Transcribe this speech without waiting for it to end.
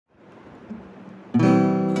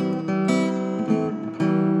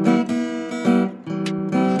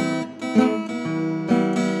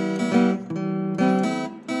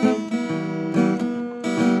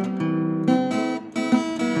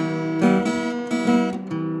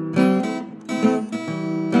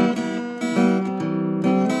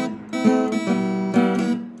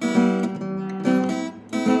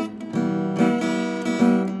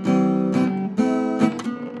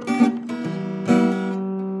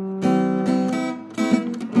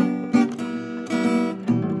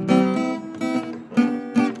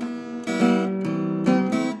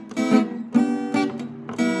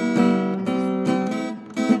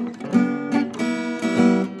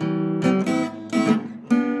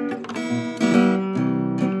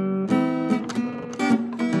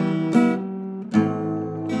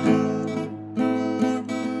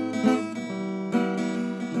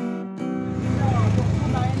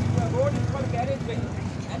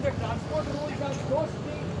transport rules are so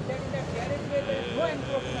strict that in the carriageway there is no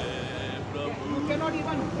encroachment. You cannot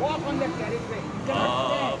even walk on that carriageway. You cannot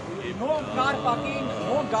stand. No car parking,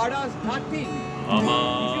 no gardas, nothing. If you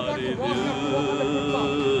want to walk, you have to walk on the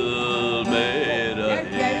footpath. That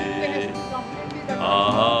carriageway has to be completely the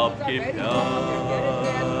आपके प्यार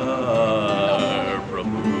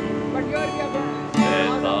प्रभु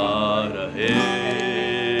कहता रहे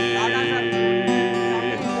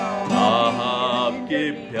आपके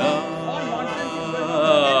प्यार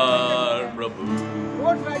प्रभु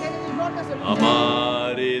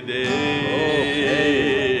हमारे देश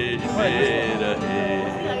में रहे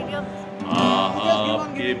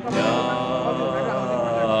आपके प्यार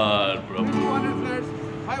प्रभु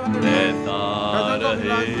कहता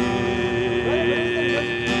रहे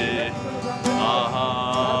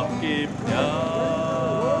आपके प्यार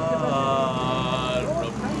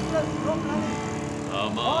प्रभु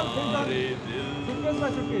हमारे दिल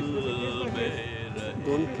में रहे.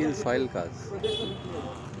 Don't kill soil cars.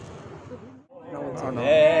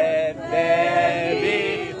 Let there be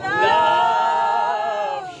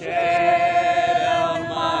love shared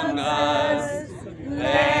among us.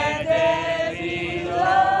 Let there be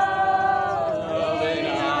love in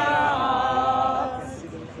our hearts.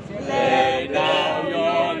 Lay down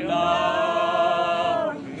your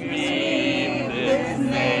love, meet this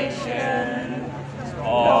nation.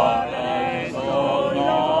 All eyes, O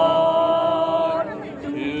Lord,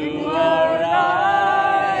 to our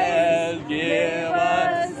eyes, give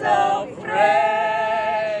us a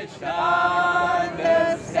fresh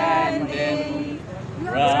understanding.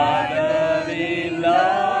 Brotherly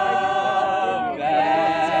love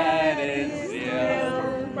that is real.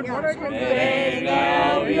 Lay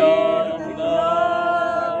down your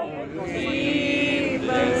love, feed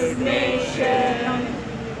this nation.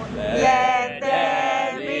 Let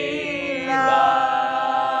there be love.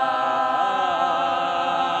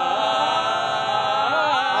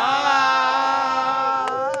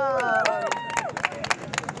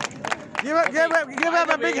 Give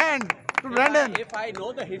a big hand to Brandon. If I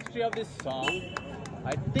know the history of this song,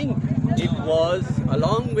 I think it was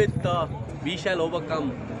along with We Shall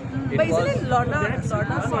Overcome. But isn't it Lorna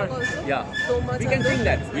song also? Yeah. So much We can sing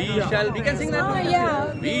that. We can sing that. Oh,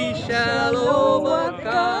 yeah. We shall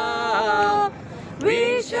overcome.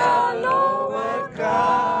 We shall overcome.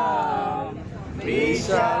 We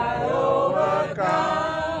shall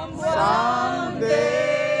overcome someday.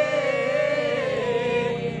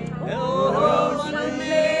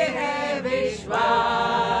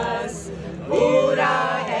 विश्वास पूरा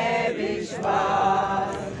है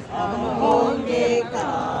विश्वास हम होंगे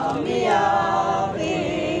कामयाब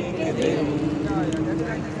एक दिन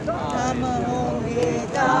हम होंगे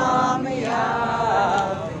कामयाब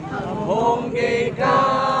हम होंगे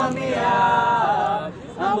कामयाब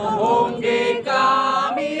हम होंगे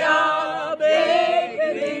कामयाब एक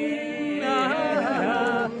दिन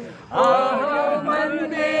मन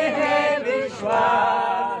में है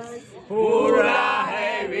विश्वास पूरा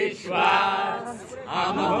है विश्वास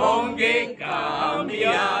हम होंगे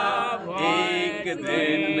कामयाब एक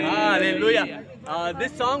दिन. Hallelujah.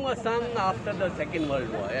 This song was sung after the Second World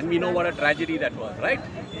War, and we know what a tragedy that was, right?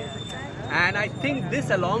 And I think this,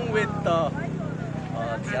 along with the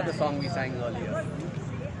other song we sang earlier.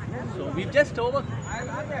 So we've just over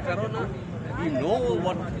Corona. We know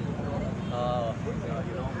what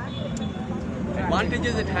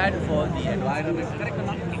advantages it had for the environment. Correct or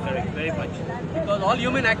not? Correct, very much. Because all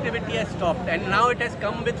human activity has stopped, and now it has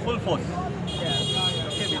come with full force.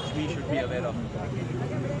 Which we should be aware of.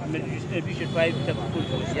 We should try with full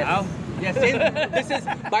force. Yes. Now? Yes. This is,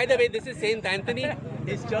 by the way, this is Saint Anthony.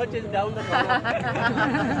 His church is down the corner.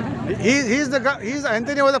 He's the guy.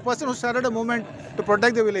 Anthony was the person who started a movement to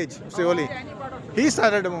protect the village, Seoli. He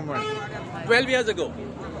started a movement. 12 years ago.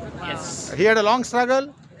 Yes. He had a long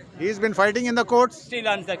struggle. He's been fighting in the courts. Still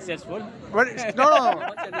unsuccessful. But no.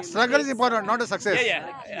 Struggle is important, not a success. Yeah.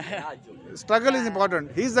 Struggle is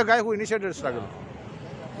important. He's the guy who initiated the struggle.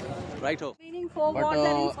 Right. Ho.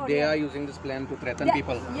 But they are using this plan to threaten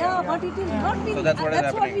people. Yeah, but it is not being. So that's what is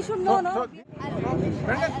happening. What we should know, no?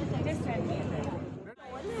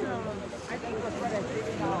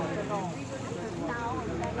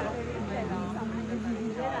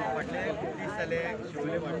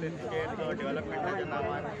 शिवले म्हटले ticket डेव्हलपमेंटाच्या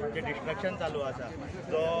नांवान जे destruction चालू आसा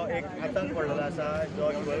जो एक आतंक पडलेलो आसा जो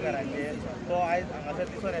युवकारांचेर तो आयज हांगासर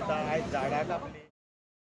दिसून येता. आयज झाडां कापली.